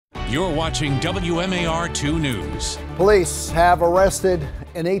You're watching WMAR 2 News. Police have arrested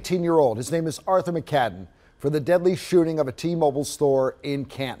an 18-year-old. His name is Arthur McCadden for the deadly shooting of a T-Mobile store in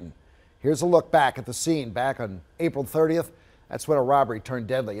Canton. Here's a look back at the scene back on April 30th. That's when a robbery turned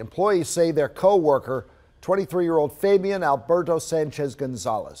deadly. Employees say their co-worker, 23-year-old Fabian Alberto Sanchez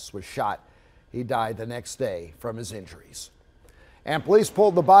Gonzalez, was shot. He died the next day from his injuries. And police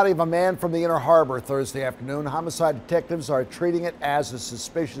pulled the body of a man from the Inner Harbor Thursday afternoon. Homicide detectives are treating it as a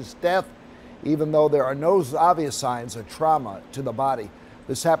suspicious death, even though there are no obvious signs of trauma to the body.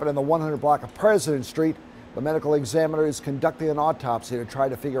 This happened in the 100 block of President Street. The medical examiner is conducting an autopsy to try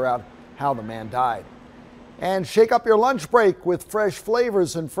to figure out how the man died. And shake up your lunch break with fresh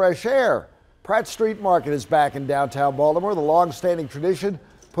flavors and fresh air. Pratt Street Market is back in downtown Baltimore. The long-standing tradition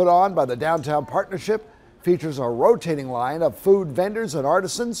put on by the Downtown Partnership features a rotating line of food vendors and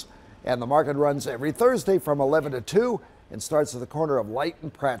artisans, and the market runs every Thursday from 11 to 2 and starts at the corner of Light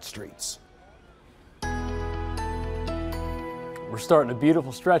and Pratt Streets. We're starting a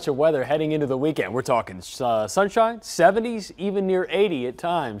beautiful stretch of weather heading into the weekend. We're talking sunshine, 70s, even near 80 at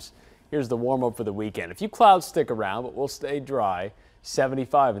times. Here's the warm-up for the weekend. A few clouds stick around, but we'll stay dry.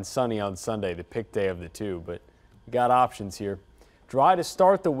 75 and sunny on Sunday, the pick day of the two, but we got options here. Dry to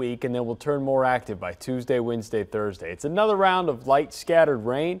start the week, and then we'll turn more active by Tuesday, Wednesday, Thursday. It's another round of light scattered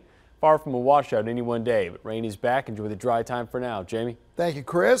rain, far from a washout any one day, but rain is back. Enjoy the dry time for now. Jamie? Thank you,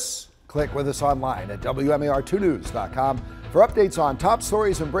 Chris. Click with us online at WMAR2news.com for updates on top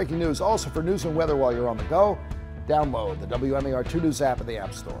stories and breaking news. Also for news and weather while you're on the go, download the WMAR 2 News app in the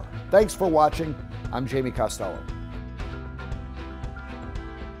App Store. Thanks for watching. I'm Jamie Costello.